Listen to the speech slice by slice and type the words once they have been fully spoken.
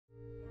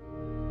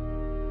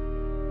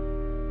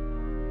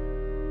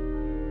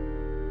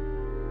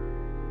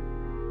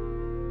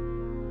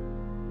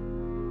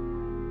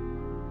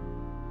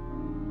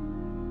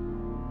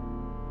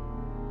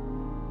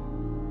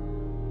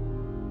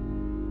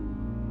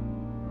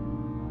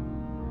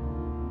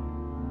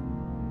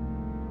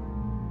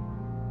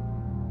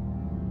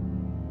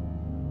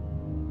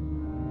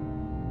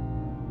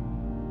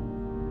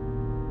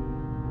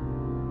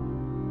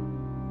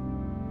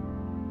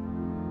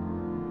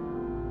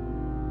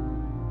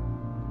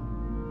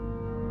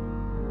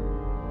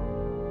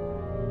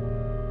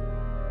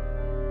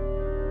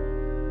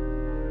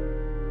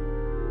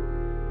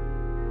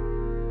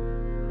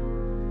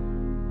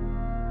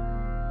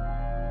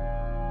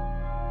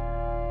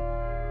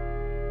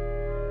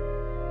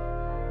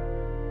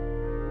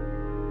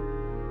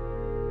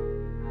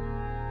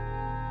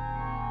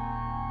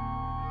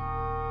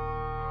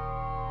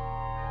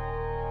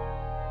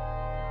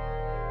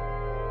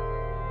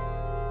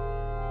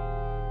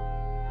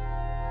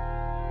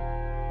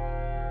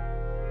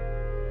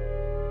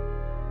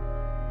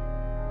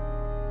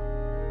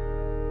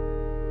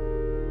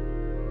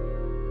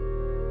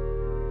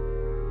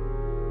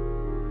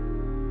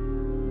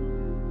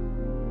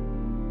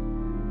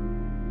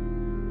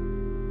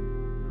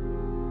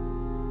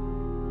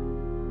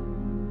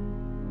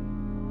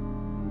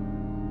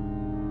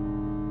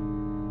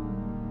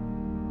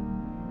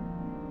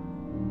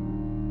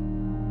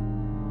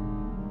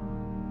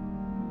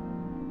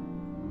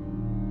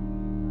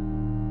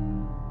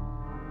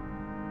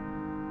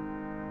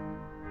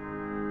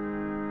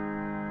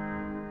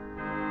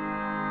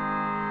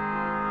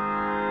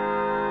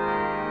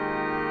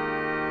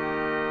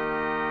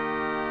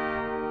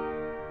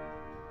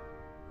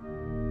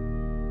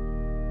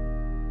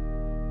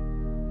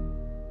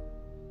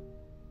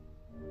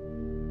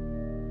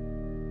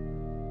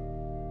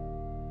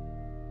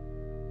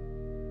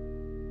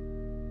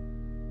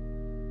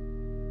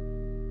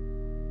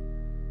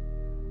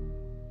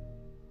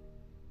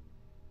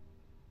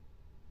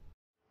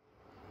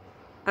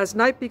As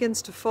night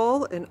begins to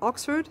fall in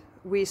Oxford,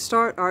 we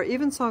start our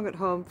Evensong at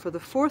home for the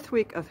 4th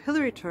week of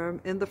Hilary term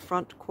in the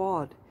front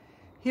quad.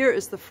 Here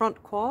is the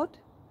front quad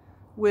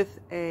with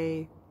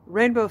a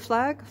rainbow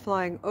flag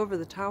flying over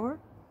the tower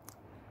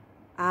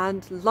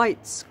and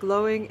lights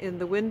glowing in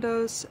the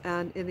windows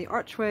and in the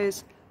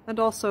archways and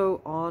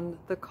also on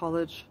the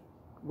college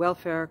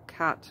welfare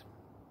cat.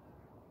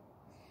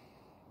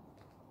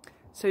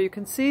 So you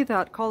can see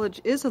that college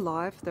is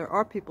alive. There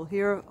are people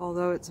here,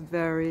 although it's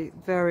very,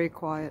 very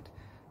quiet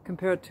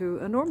compared to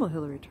a normal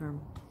Hilary term.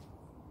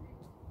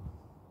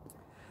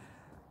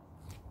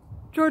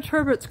 George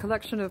Herbert's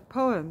collection of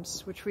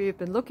poems, which we have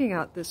been looking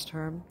at this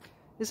term,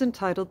 is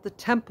entitled The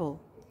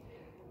Temple.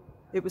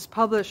 It was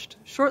published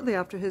shortly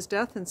after his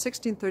death in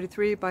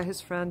 1633 by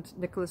his friend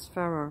Nicholas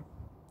Ferrar.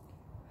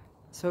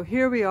 So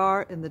here we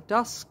are in the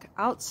dusk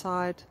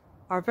outside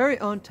our very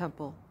own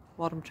temple,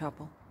 Wadham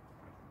Chapel.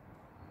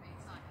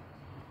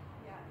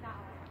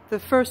 The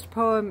first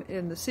poem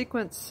in the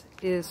sequence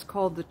is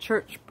called The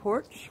Church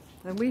Porch,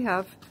 and we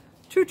have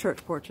 2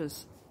 church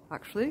porches,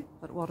 actually,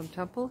 at Wadham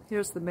Temple.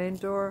 Here's the main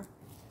door,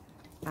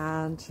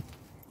 and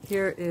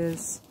here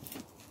is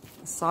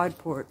the side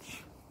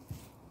porch.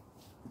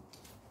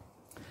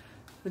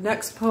 The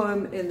next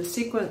poem in the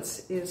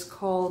sequence is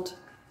called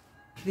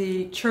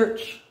The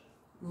Church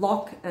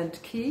Lock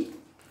and Key,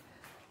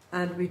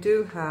 and we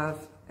do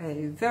have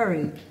a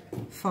very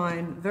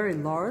fine, very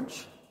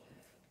large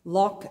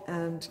lock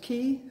and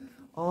key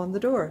on the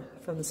door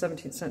from the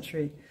 17th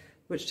century,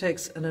 which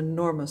takes an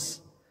enormous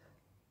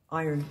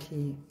iron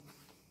key.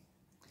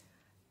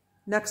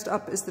 Next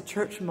up is the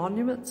church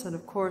monuments, and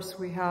of course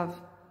we have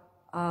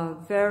a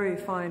very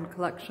fine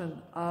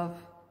collection of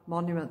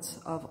monuments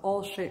of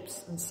all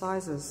shapes and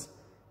sizes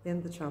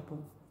in the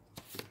chapel.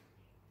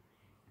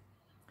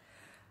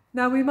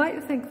 Now we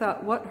might think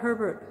that what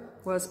Herbert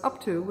was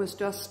up to was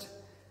just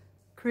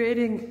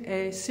creating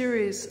a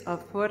series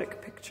of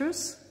poetic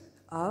pictures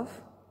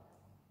of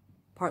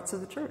parts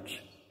of the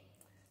church.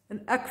 An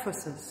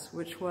ekphrasis,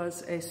 which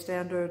was a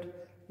standard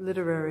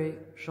literary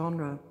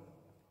genre.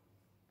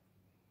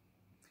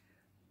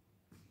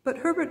 But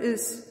Herbert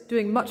is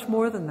doing much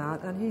more than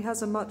that, and he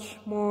has a much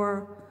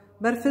more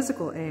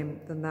metaphysical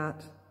aim than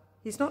that.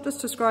 He's not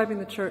just describing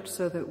the church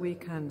so that we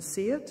can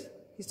see it,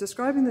 he's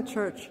describing the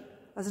church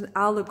as an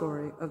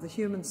allegory of the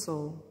human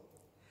soul.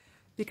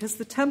 Because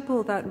the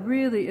temple that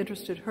really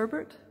interested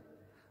Herbert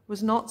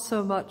was not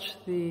so much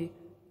the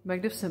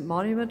magnificent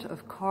monument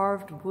of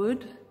carved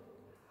wood,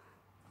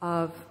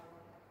 of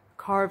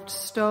carved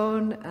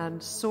stone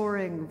and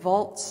soaring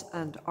vaults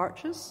and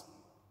arches.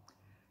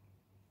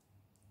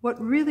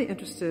 What really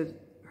interested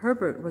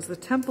Herbert was the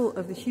temple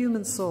of the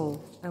human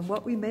soul and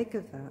what we make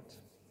of that.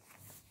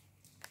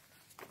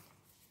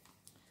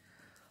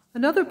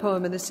 Another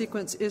poem in the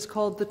sequence is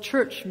called The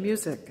Church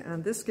Music,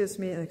 and this gives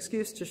me an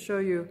excuse to show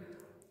you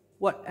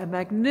what a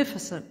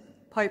magnificent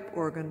pipe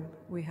organ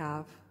we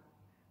have.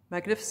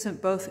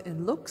 Magnificent both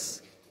in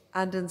looks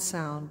and in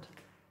sound.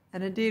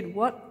 And indeed,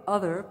 what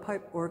other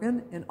pipe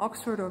organ in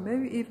Oxford, or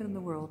maybe even in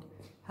the world,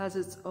 has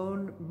its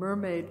own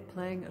mermaid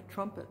playing a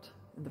trumpet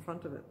in the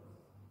front of it?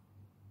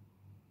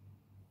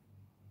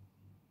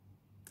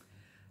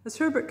 As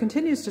Herbert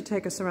continues to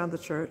take us around the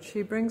church,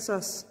 he brings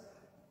us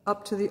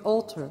up to the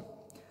altar,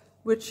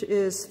 which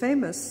is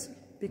famous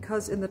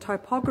because in the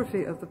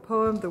typography of the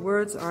poem, the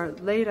words are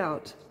laid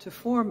out to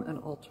form an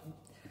altar.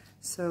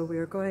 So we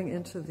are going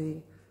into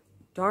the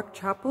dark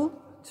chapel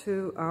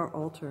to our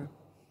altar.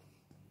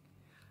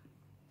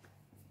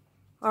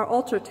 Our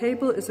altar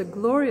table is a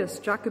glorious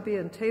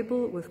Jacobean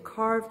table with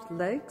carved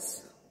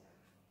legs,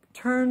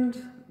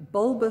 turned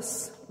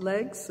bulbous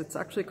legs. It's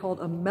actually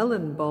called a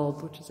melon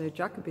bulb, which is a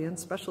Jacobean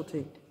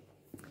specialty.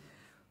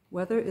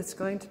 Whether it's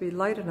going to be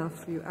light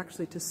enough for you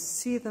actually to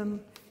see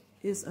them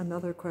is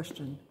another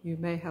question. You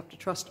may have to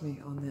trust me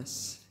on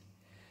this.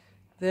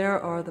 There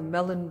are the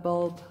melon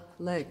bulb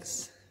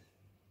legs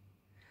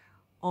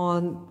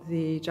on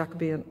the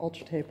Jacobean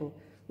altar table,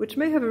 which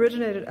may have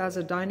originated as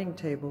a dining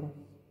table.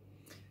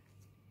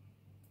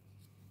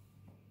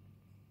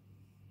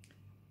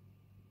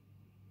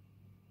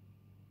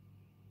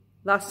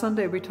 Last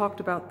Sunday we talked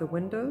about the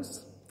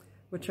windows,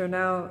 which are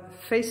now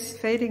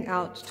fading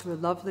out to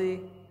a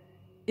lovely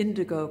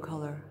indigo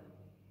color.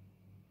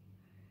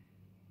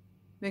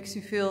 Makes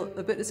you feel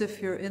a bit as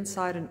if you're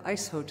inside an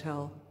ice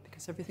hotel,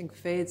 because everything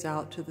fades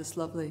out to this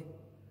lovely,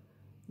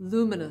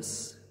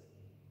 luminous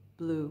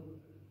blue.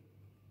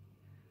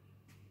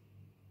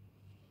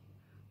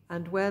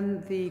 And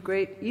when the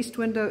great east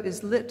window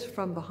is lit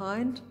from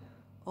behind,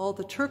 all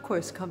the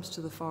turquoise comes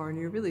to the fore, and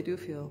you really do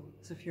feel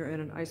as if you're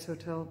in an ice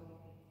hotel.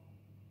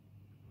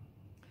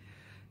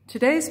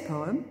 Today's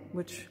poem,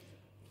 which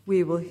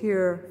we will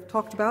hear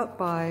talked about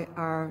by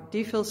our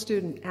DPhil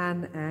student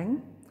Anne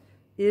Ang,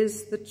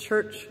 is The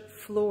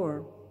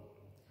Church-floore.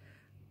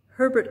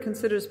 Herbert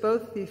considers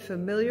both the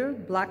familiar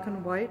black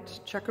and white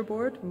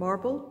checkerboard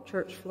marble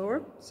church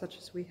floor, such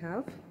as we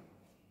have,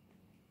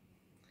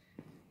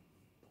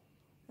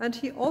 and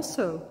he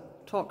also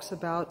talks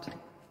about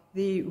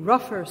the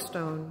rougher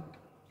stone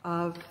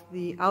of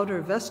the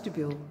outer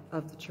vestibule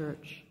of the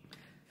church,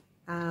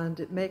 and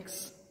it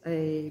makes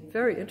a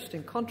very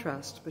interesting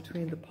contrast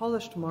between the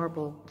polished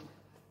marble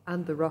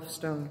and the rough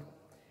stone.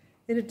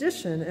 In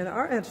addition, in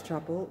our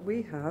antechapel,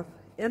 we have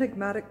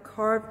enigmatic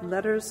carved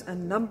letters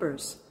and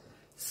numbers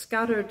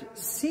scattered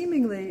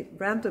seemingly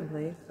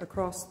randomly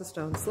across the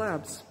stone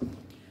slabs.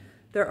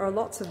 There are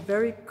lots of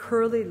very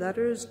curly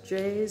letters,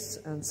 J's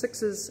and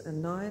 6's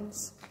and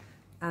 9's,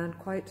 and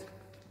quite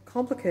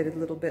complicated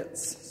little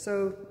bits.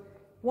 So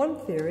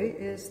one theory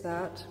is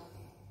that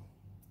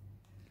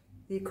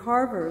the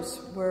carvers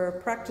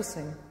were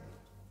practicing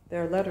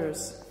their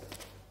letters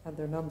and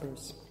their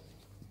numbers.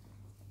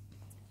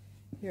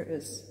 Here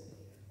is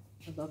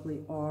a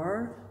lovely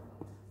R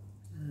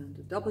and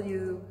a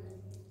W,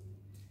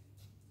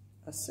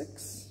 a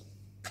 6,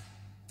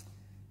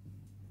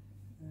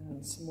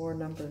 and some more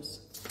numbers.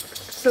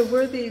 So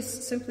were these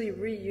simply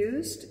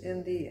reused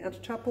in the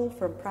antechapel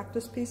from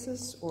practice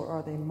pieces, or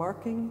are they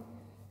marking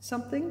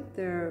something?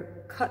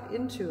 They're cut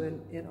into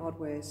in odd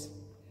ways.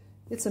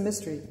 It's a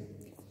mystery.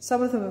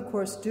 Some of them, of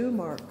course, do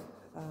mark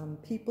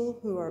people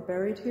who are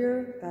buried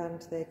here,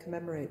 and they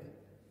commemorate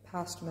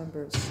past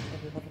members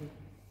of the heaven.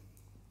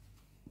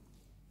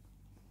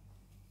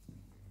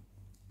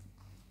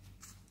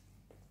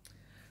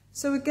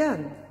 So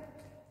again,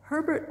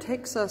 Herbert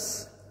takes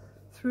us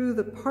through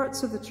the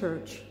parts of the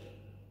church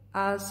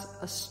as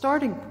a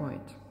starting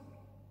point,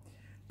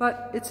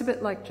 but it's a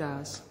bit like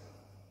jazz.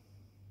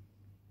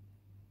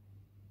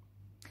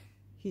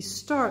 He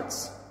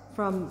starts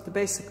from the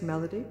basic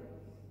melody,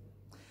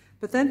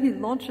 but then he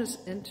launches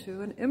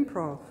into an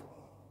improv.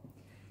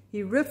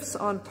 He riffs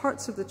on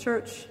parts of the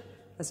church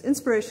as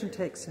inspiration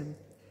takes him,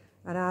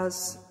 and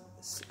as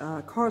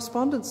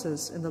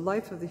correspondences in the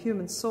life of the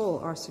human soul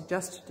are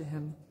suggested to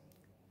him.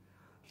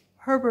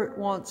 Herbert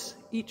wants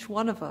each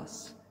one of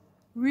us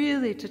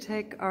really to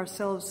take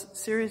ourselves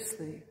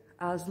seriously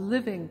as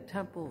living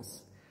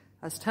temples,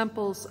 as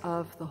temples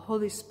of the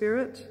Holy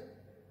Spirit,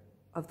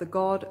 of the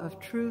God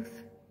of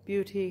truth,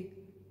 beauty,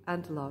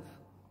 and love.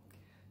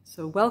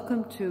 So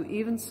welcome to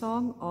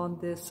Evensong on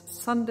this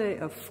Sunday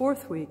of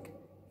 4th week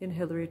in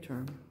Hilary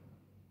term.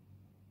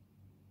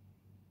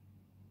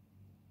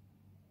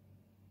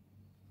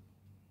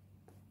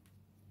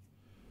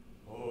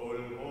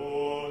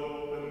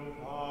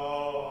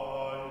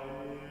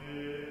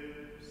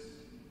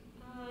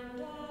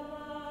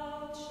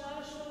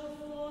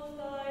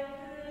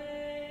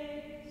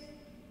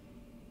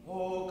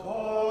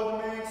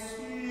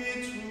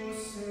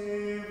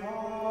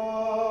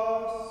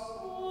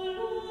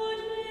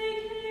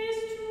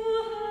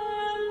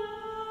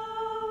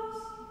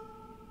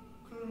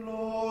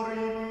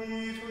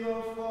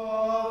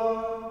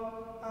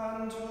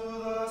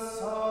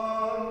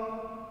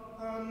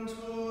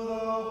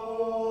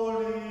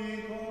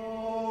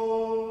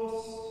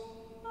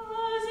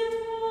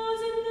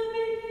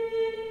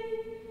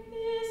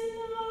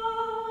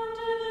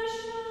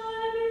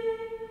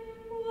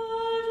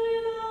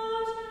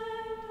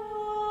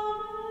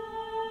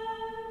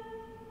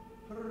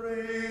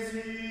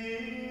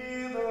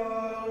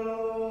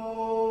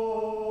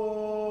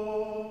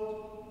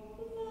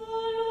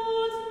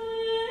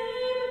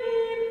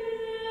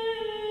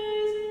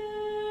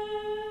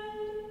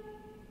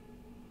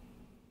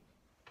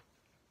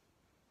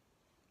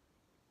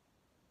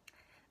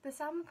 The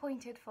psalm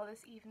appointed for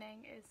this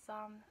evening is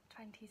Psalm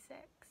 26.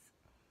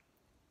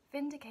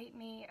 Vindicate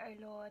me, O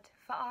Lord,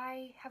 for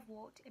I have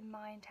walked in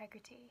my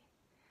integrity,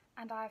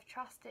 and I have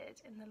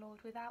trusted in the Lord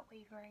without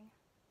wavering.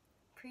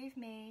 Prove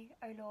me,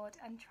 O Lord,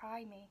 and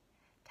try me.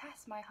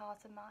 Test my heart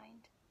and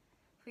mind.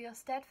 For your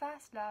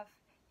steadfast love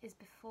is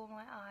before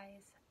my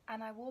eyes,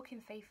 and I walk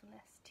in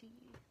faithfulness to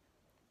you.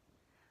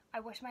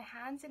 I wash my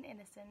hands in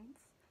innocence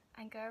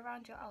and go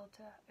around your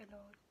altar, O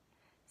Lord,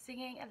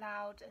 singing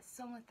aloud a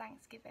song of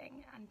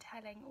thanksgiving and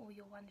telling all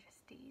your wondrous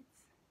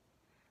deeds.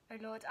 O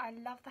Lord, I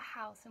love the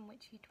house in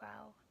which you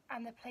dwell,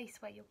 and the place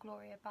where your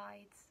glory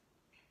abides.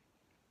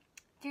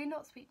 Do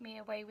not sweep me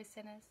away with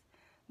sinners,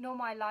 nor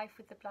my life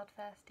with the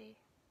bloodthirsty,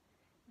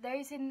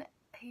 those in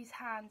whose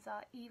hands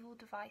are evil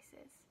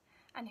devices,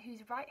 and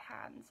whose right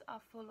hands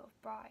are full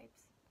of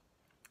bribes.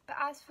 But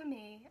as for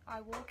me,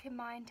 I walk in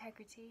my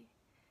integrity.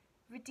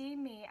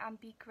 Redeem me and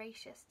be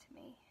gracious to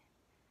me.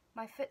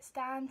 My foot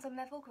stands on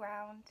level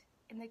ground.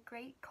 In the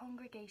great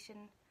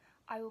congregation,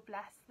 I will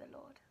bless the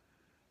Lord.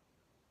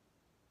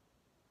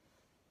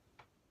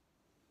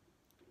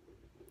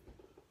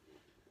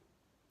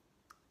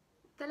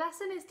 The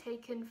lesson is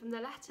taken from the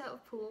letter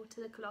of Paul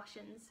to the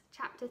Colossians,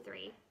 chapter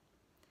 3.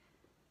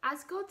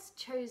 As God's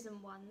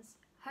chosen ones,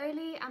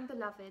 holy and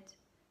beloved,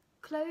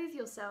 clothe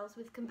yourselves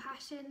with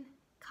compassion,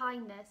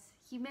 kindness,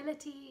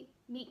 humility,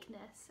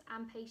 meekness,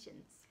 and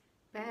patience.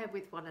 Bear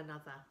with one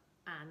another,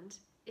 and,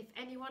 if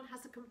anyone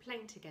has a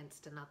complaint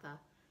against another,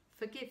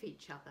 forgive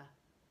each other.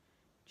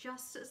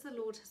 Just as the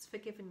Lord has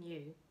forgiven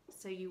you,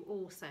 so you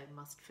also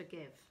must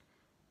forgive.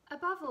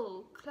 Above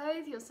all,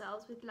 clothe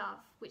yourselves with love,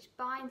 which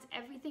binds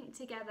everything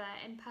together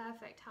in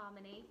perfect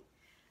harmony.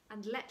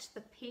 And let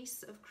the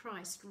peace of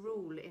Christ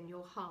rule in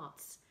your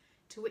hearts,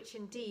 to which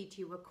indeed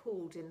you were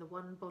called in the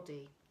one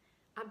body,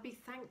 and be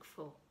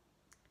thankful.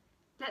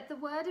 Let the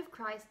word of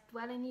Christ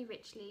dwell in you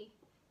richly.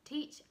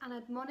 Teach and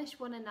admonish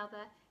one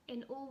another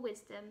in all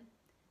wisdom,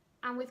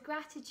 and with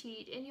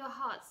gratitude in your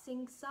hearts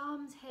sing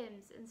psalms,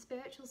 hymns, and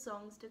spiritual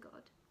songs to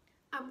God.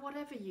 And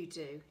whatever you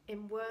do,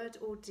 in word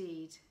or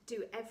deed,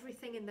 do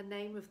everything in the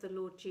name of the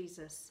Lord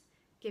Jesus,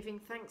 giving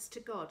thanks to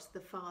God the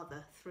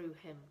Father through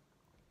him.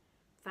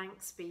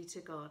 Thanks be to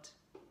God.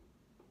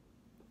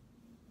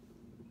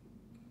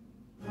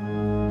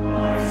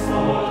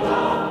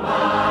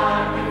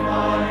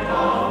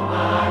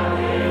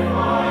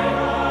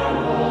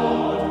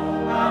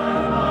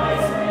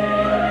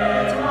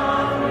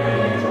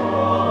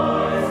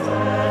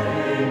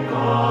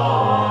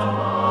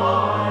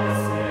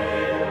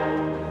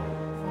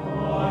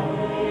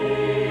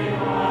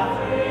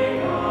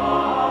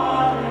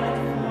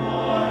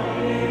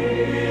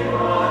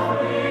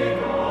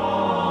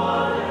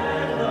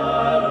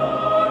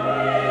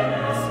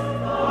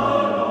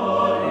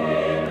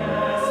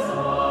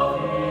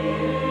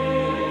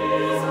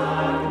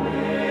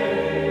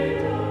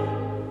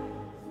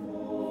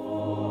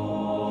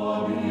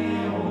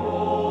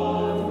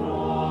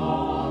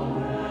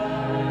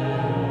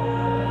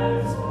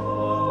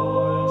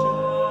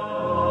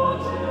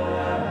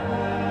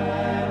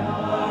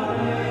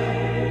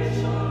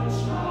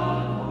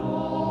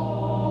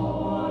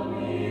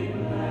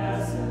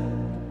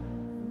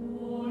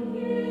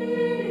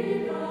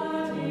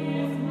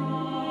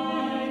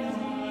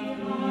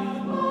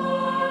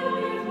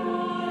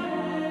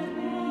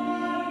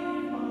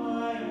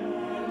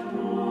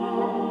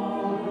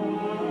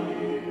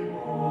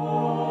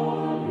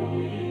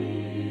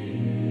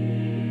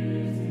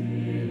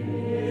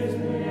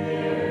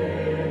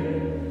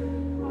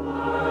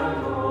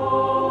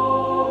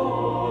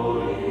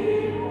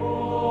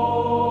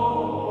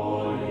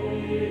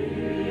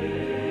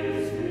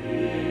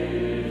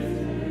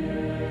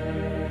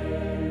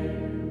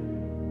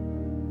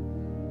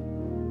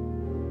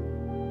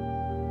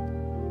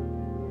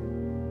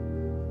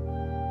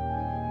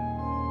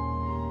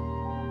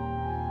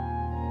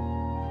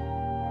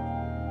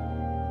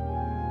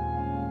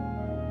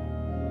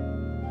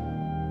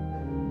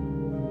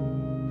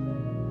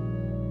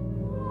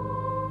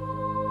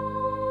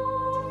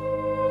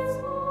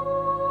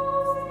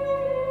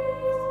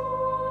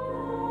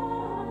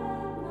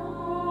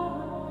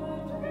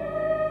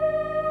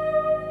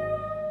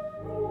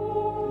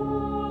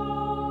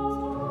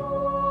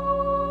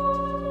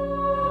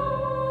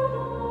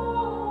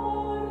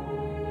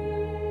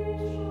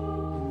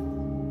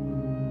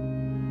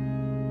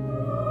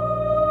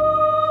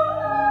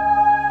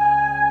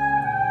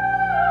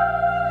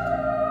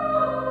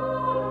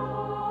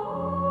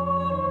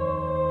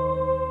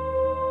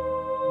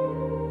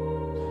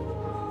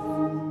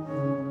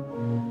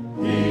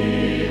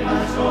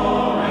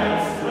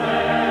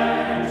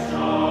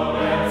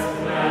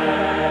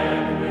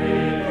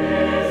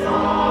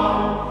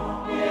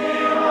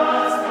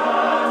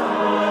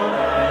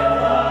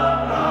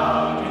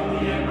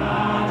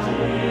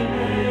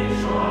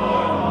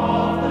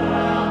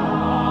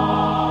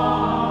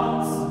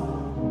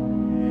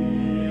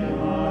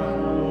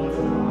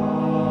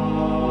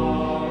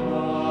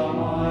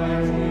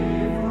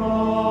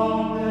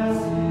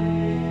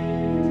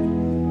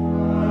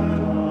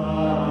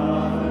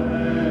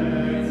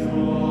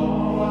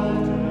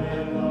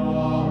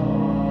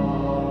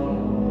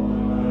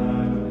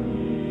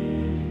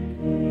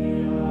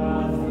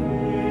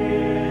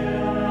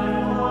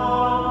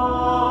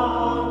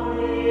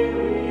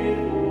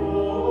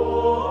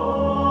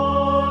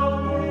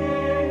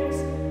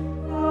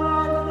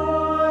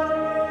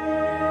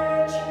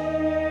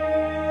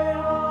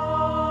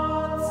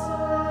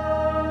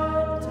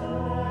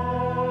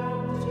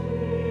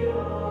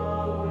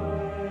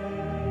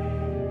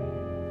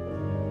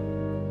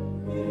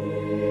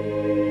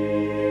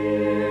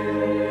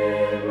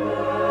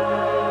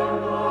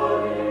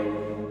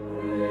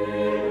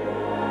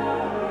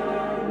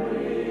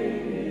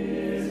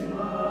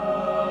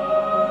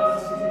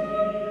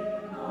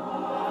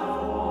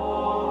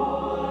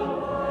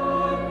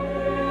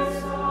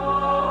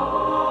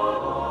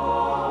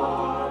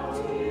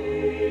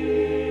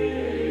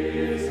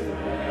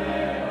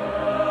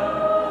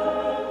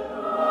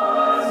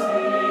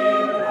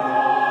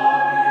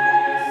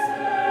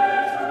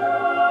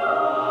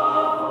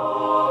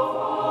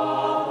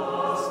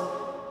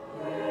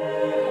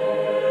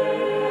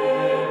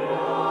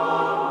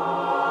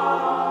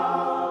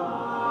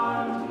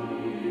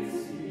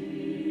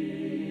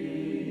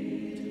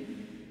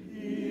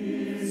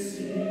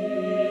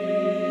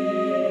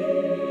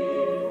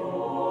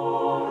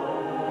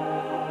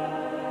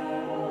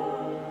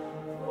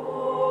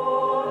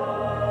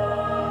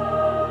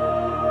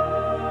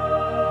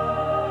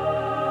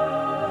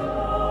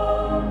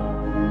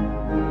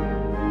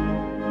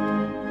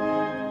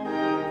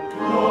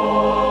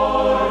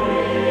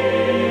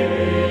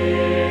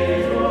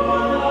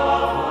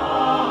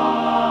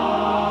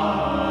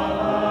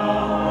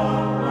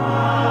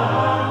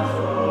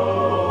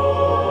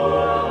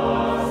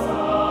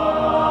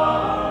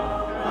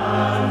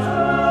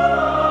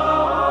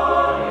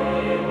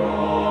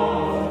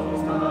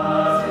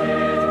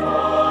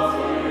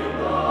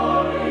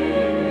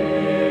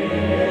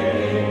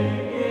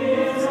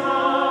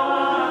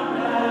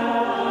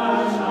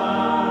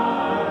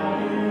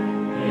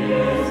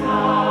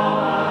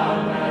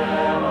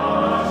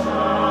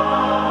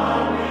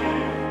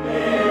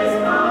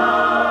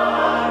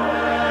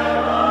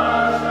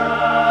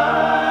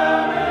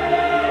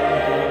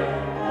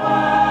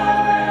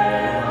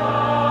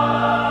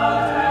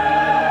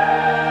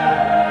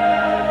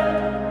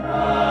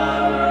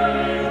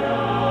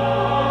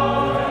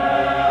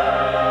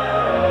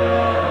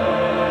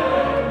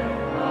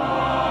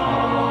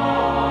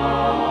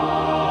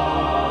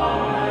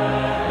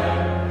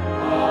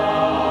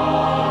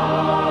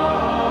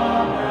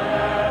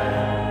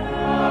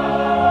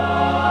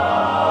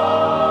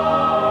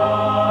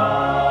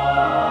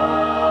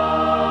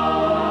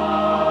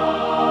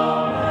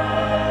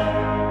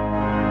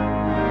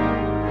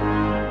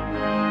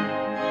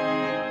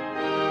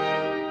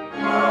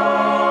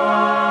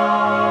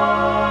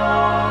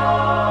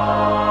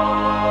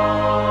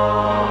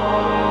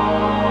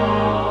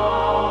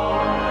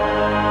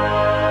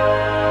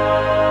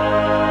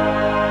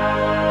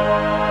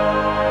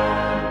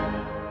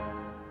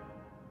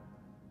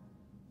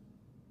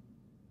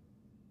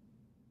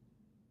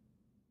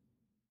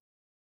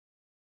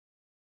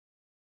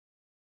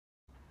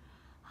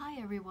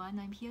 Hi everyone,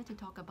 I'm here to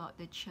talk about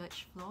the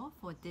church floor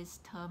for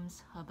this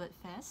term's Herbert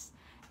Fest.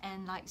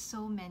 And like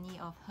so many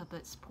of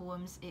Herbert's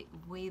poems, it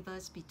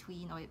wavers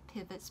between, or it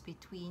pivots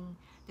between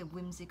the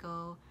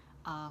whimsical,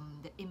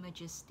 the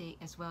imagistic,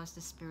 as well as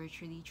the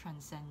spiritually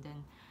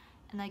transcendent.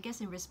 And I guess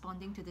in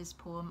responding to this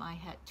poem, I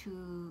had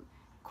two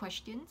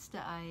questions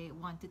that I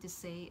wanted to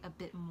say a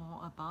bit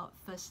more about.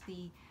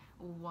 Firstly,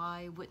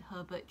 why would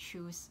Herbert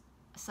choose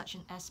such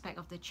an aspect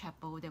of the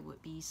chapel that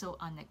would be so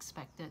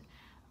unexpected?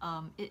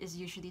 It is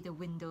usually the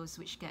windows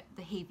which get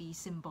the heavy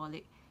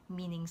symbolic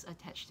meanings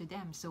attached to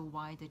them, so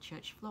why the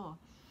church floor?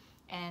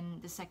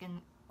 And the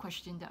second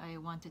question that I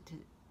wanted to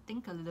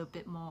think a little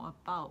bit more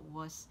about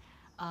was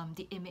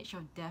the image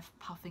of death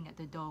puffing at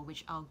the door,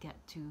 which I'll get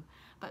to.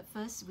 But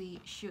first we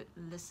should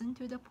listen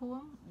to the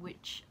poem,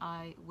 which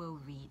I will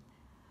read.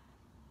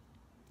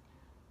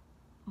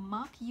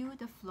 Mark you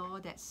the floor,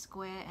 that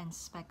square and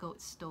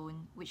speckled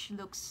stone, which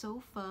looks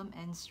so firm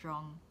and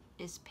strong,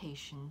 is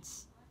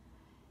patience.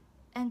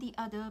 And the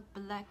other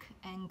black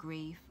and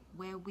grave,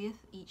 wherewith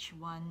each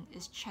one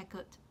is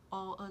checkered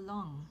all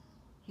along,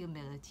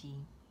 humility.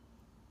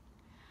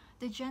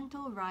 The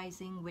gentle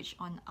rising which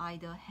on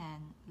either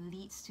hand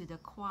leads to the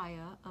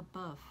choir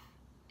above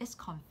is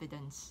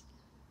confidence.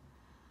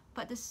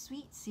 But the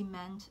sweet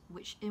cement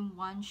which in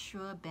one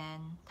sure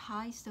band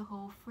ties the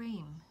whole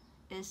frame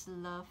is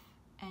love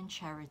and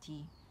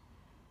charity.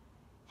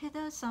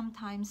 Hither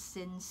sometimes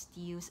sin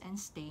steals and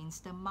stains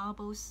the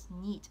marble's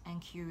neat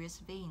and curious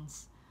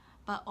veins,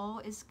 but all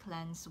is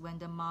cleansed when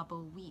the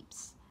marble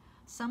weeps.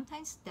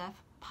 Sometimes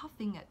death,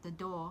 puffing at the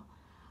door,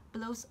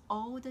 blows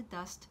all the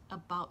dust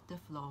about the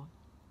floor.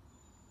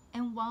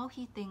 And while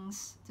he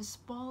thinks to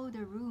spoil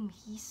the room,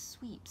 he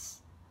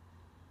sweeps.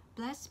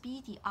 Blessed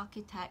be the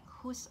architect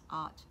whose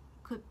art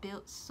could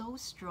build so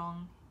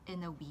strong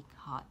in a weak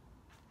heart.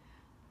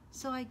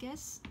 So I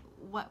guess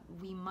what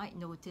we might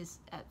notice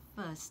at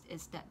first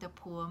is that the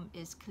poem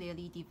is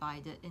clearly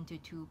divided into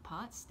two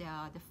parts. There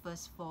are the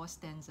first four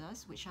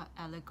stanzas, which are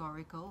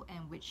allegorical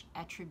and which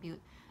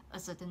attribute a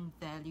certain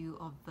value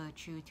or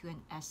virtue to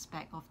an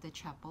aspect of the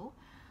chapel.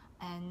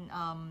 And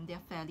they're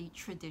fairly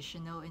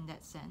traditional in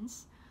that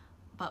sense,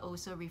 but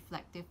also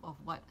reflective of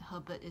what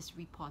Herbert is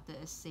reported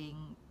as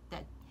saying,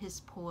 that his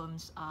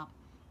poems are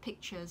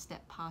pictures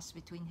that pass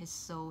between his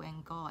soul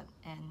and God.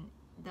 And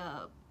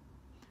the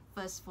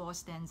first four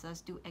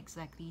stanzas do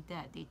exactly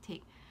that. They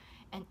take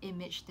an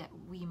image that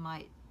we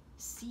might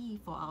see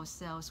for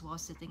ourselves while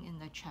sitting in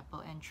the chapel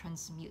and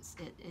transmutes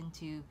it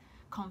into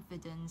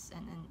confidence,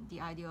 and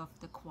the idea of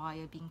the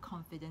choir being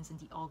confidence and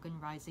the organ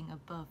rising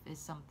above is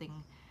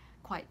something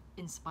quite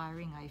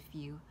inspiring, I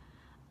feel.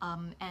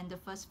 And the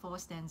first four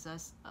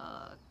stanzas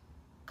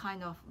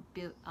kind of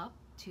build up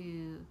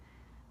to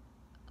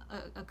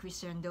a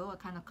crescendo, a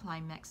kind of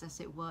climax as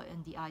it were,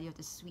 in the idea of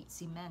the sweet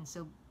cement.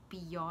 So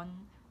beyond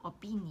or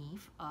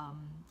beneath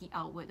the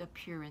outward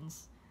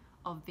appearance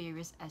of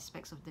various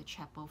aspects of the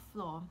chapel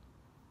floor,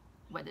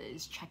 whether it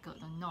is checkered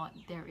or not,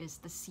 there is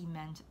the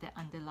cement that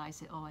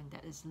underlies it all, and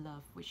that is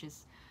love, which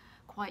is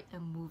quite a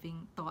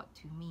moving thought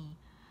to me.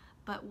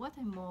 But what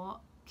I'm more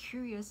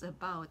curious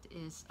about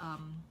is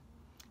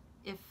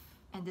if,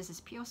 and this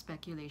is pure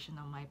speculation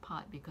on my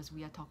part because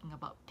we are talking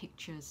about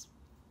pictures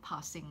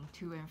passing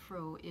to and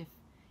fro, if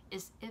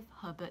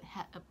Herbert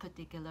had a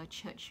particular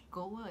church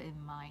goer in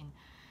mind,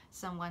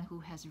 someone who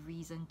has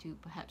reason to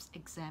perhaps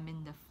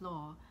examine the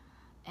floor,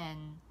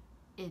 and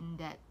in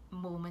that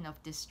moment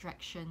of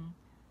distraction,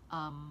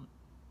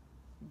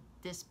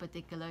 this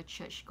particular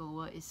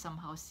churchgoer is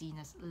somehow seen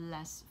as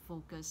less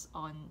focused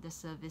on the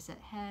service at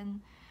hand,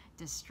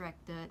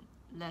 distracted,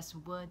 less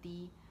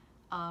worthy,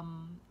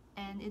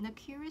 and in a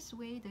curious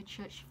way, the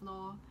church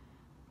floor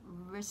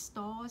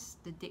restores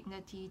the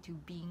dignity to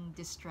being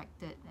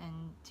distracted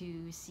and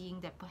to seeing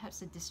that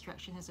perhaps the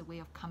distraction has a way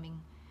of coming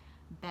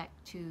back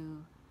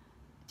to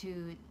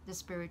the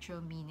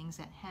spiritual meanings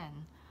at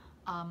hand.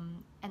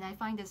 And I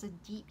find there's a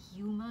deep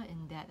humor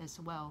in that as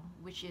well,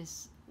 which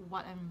is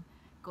what I'm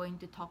going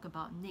to talk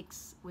about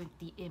next, with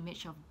the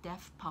image of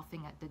death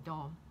puffing at the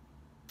door.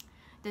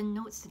 The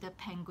notes to the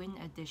Penguin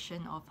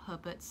edition of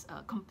Herbert's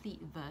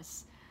complete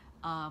verse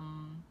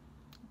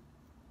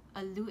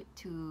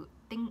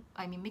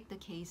make the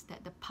case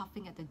that the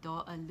puffing at the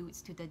door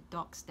alludes to the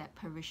dogs that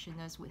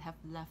parishioners would have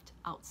left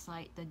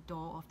outside the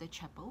door of the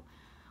chapel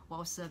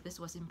while service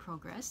was in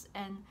progress,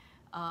 and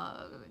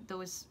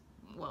those,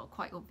 well,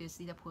 quite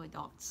obviously the poor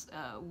dogs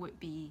would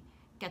be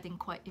getting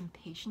quite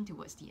impatient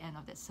towards the end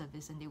of that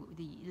service, and they would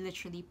be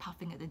literally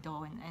puffing at the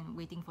door and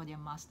waiting for their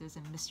masters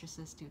and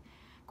mistresses to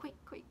quick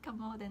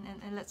come out and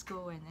let's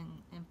go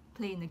and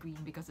play in the green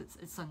because it's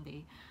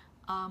Sunday.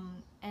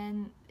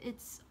 And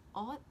it's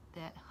odd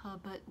that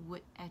Herbert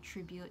would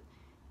attribute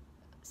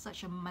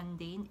such a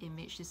mundane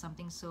image to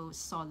something so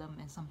solemn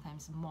and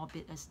sometimes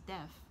morbid as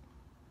death.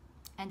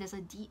 And there's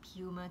a deep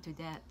humor to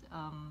that,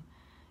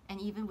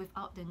 and even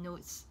without the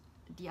notes,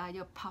 the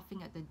idea of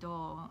puffing at the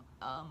door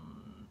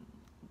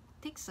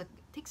takes the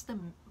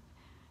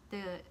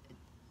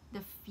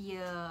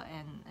fear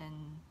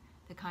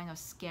and the kind of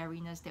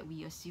scariness that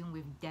we assume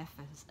with death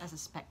as a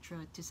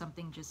spectre to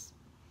something just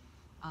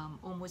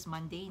almost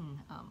mundane,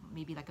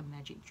 maybe like a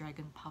magic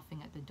dragon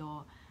puffing at the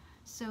door.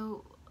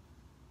 So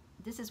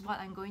this is what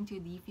I'm going to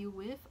leave you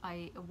with.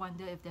 I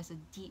wonder if there's a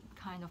deep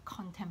kind of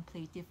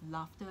contemplative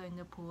laughter in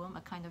the poem,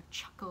 a kind of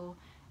chuckle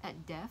at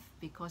death,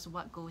 because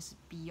what goes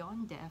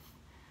beyond death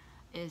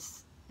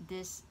is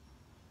this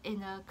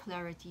inner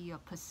clarity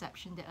of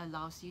perception that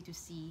allows you to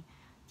see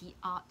the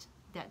art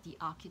that the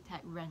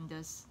architect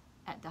renders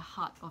at the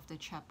heart of the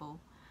chapel,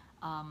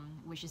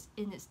 which is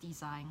in its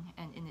design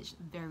and in its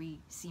very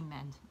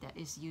cement that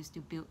is used to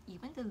build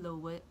even the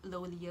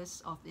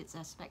lowliest of its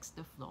aspects,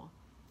 the floor.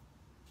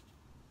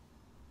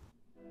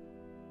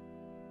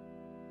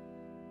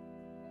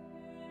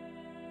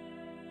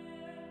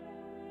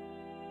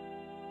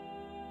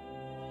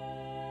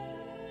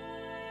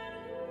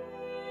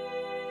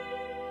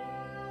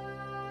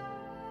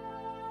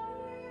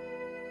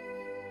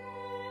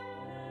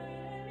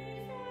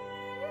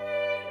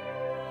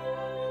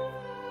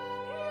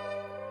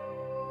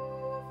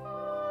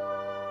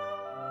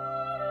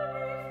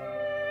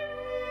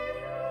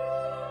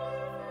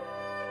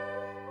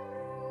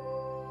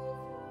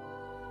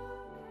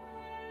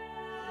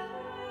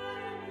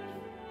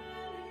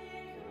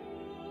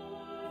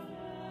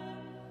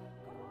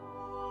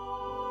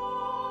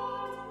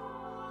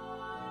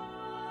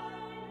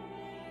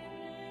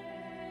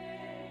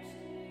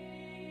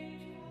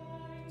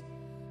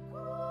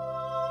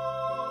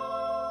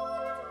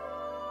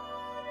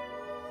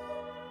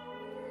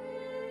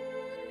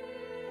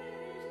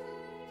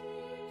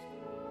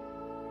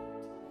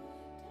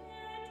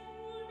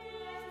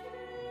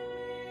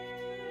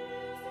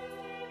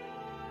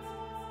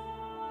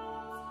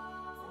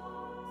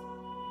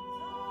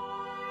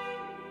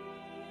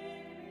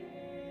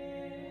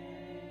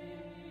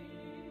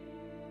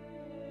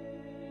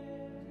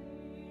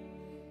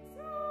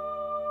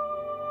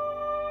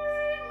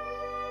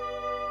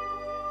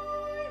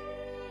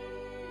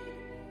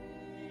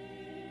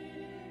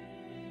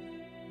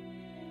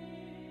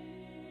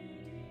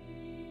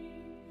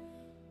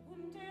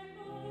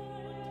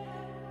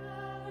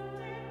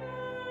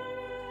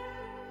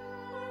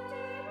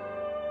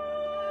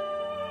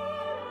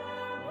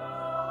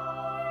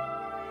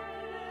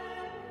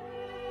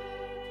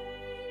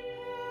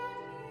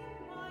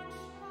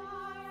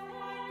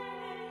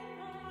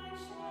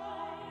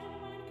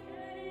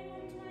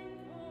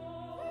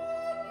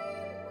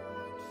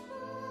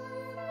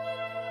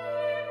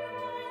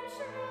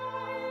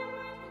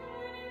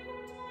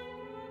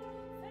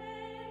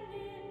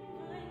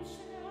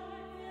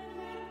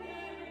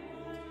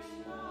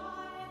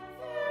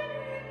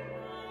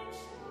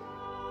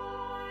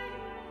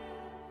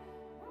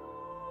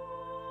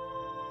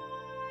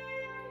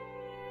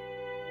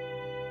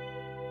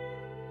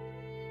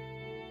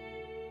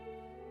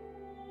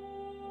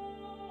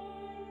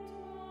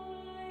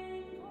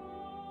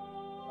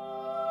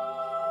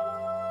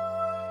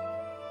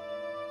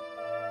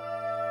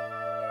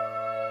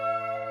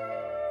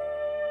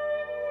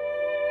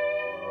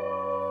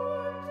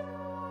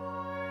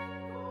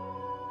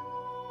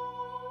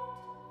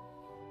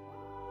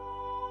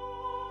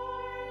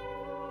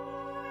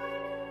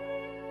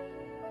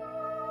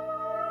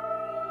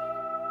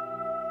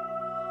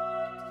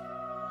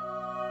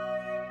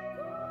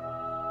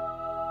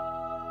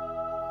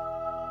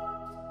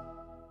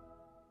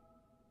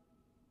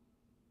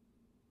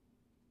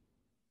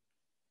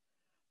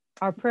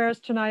 Our prayers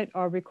tonight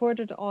are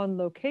recorded on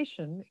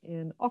location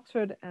in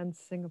Oxford and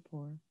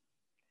Singapore.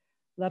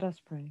 Let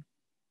us pray.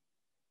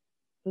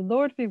 The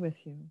Lord be with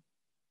you.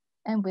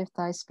 And with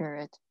thy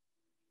spirit.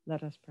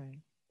 Let us pray.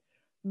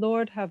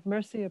 Lord, have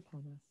mercy upon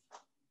us.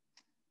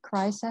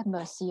 Christ, have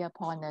mercy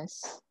upon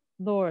us.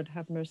 Lord,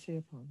 have mercy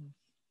upon us.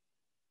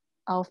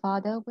 Our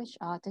Father, which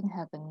art in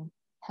heaven,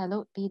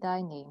 hallowed be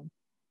thy name.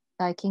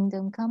 Thy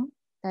kingdom come,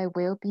 thy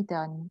will be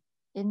done,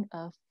 in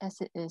earth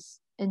as it is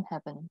in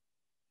heaven.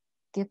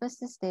 Give us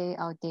this day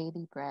our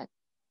daily bread,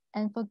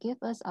 and forgive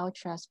us our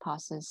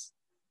trespasses,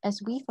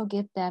 as we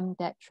forgive them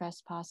that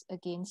trespass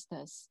against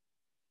us.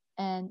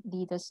 And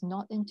lead us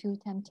not into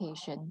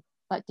temptation,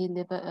 but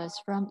deliver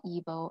us from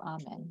evil.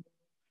 Amen.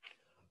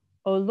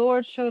 O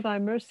Lord, show thy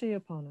mercy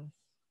upon us.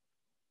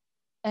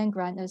 And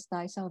grant us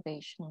thy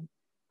salvation.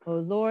 O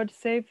Lord,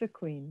 save the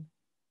Queen.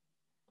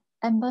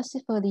 And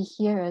mercifully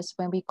hear us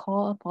when we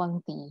call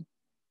upon thee.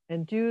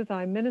 Endue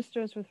thy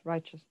ministers with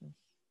righteousness.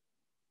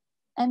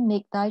 And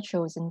make thy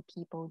chosen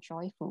people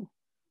joyful.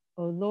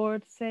 O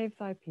Lord, save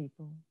thy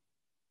people.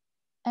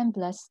 And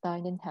bless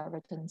thine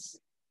inheritance.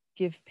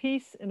 Give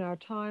peace in our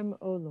time,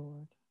 O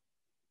Lord.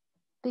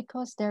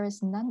 Because there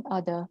is none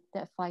other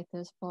that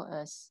fighteth for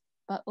us,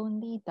 but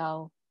only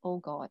thou, O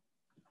God.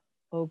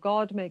 O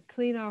God, make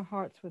clean our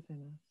hearts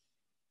within us.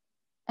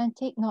 And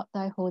take not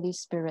thy Holy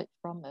Spirit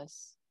from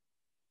us.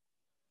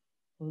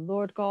 O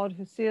Lord God,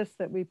 who seest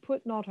that we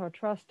put not our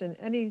trust in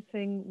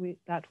anything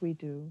that we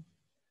do,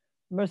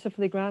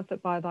 mercifully grant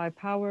that by thy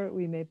power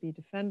we may be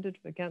defended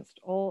against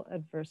all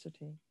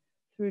adversity.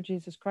 Through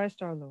Jesus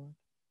Christ our Lord.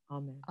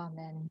 Amen.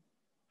 Amen.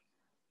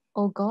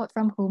 O God,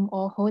 from whom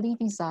all holy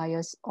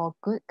desires, all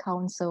good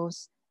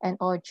counsels, and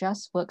all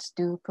just works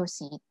do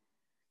proceed,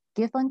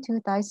 give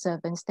unto thy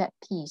servants that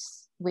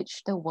peace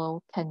which the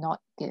world cannot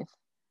give,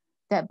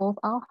 that both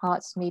our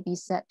hearts may be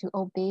set to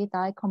obey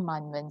thy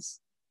commandments,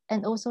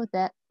 and also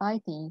that by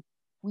thee,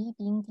 we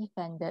being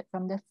defended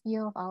from the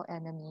fear of our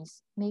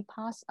enemies, may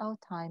pass our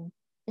time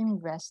in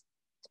rest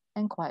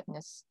and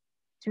quietness,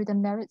 through the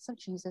merits of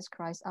Jesus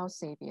Christ our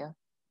Saviour.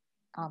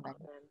 Amen.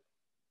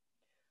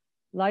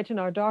 Lighten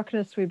our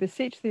darkness, we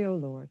beseech thee, O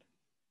Lord.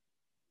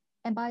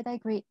 And by thy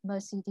great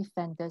mercy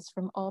defend us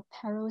from all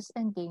perils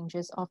and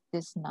dangers of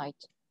this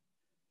night.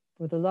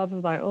 For the love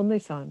of thy only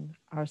Son,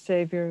 our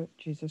Saviour,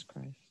 Jesus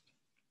Christ.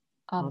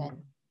 Amen.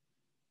 Amen.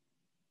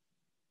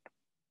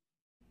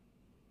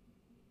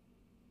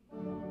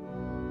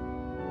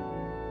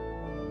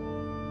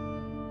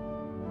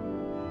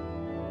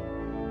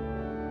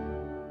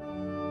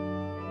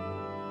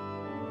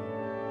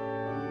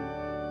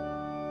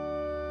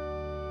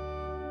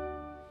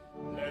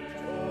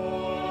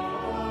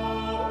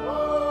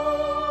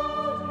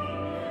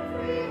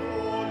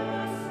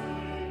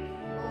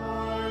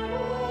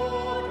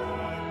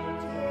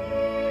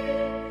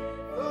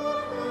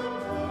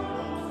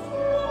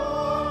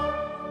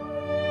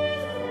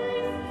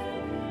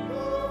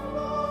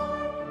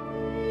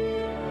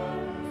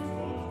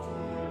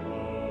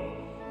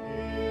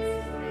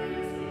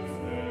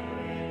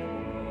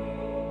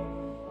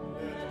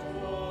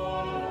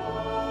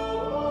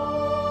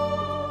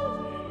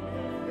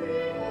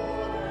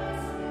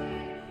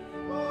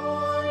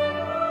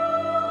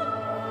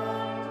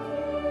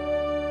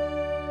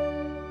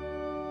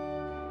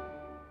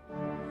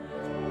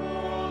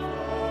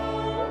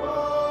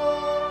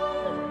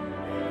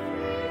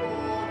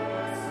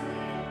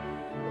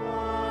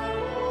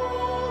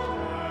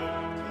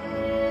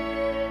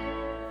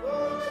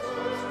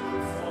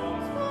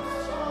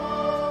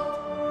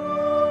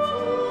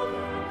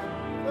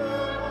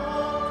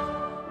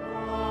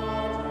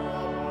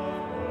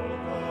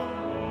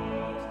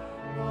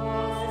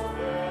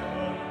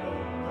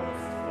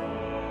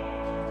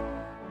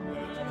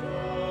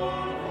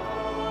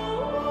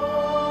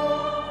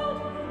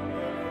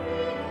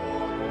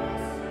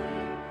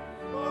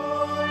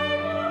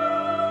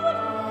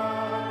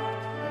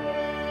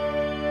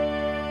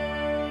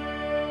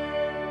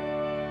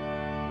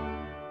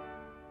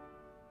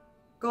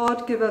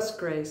 God give us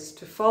grace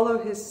to follow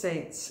his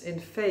saints in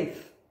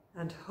faith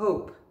and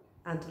hope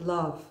and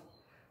love,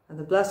 and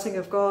the blessing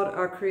of God,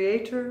 our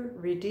Creator,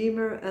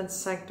 Redeemer, and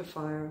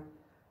Sanctifier,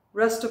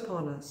 rest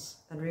upon us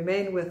and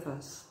remain with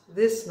us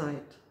this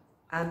night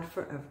and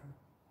forever.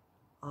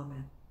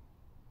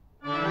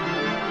 Amen.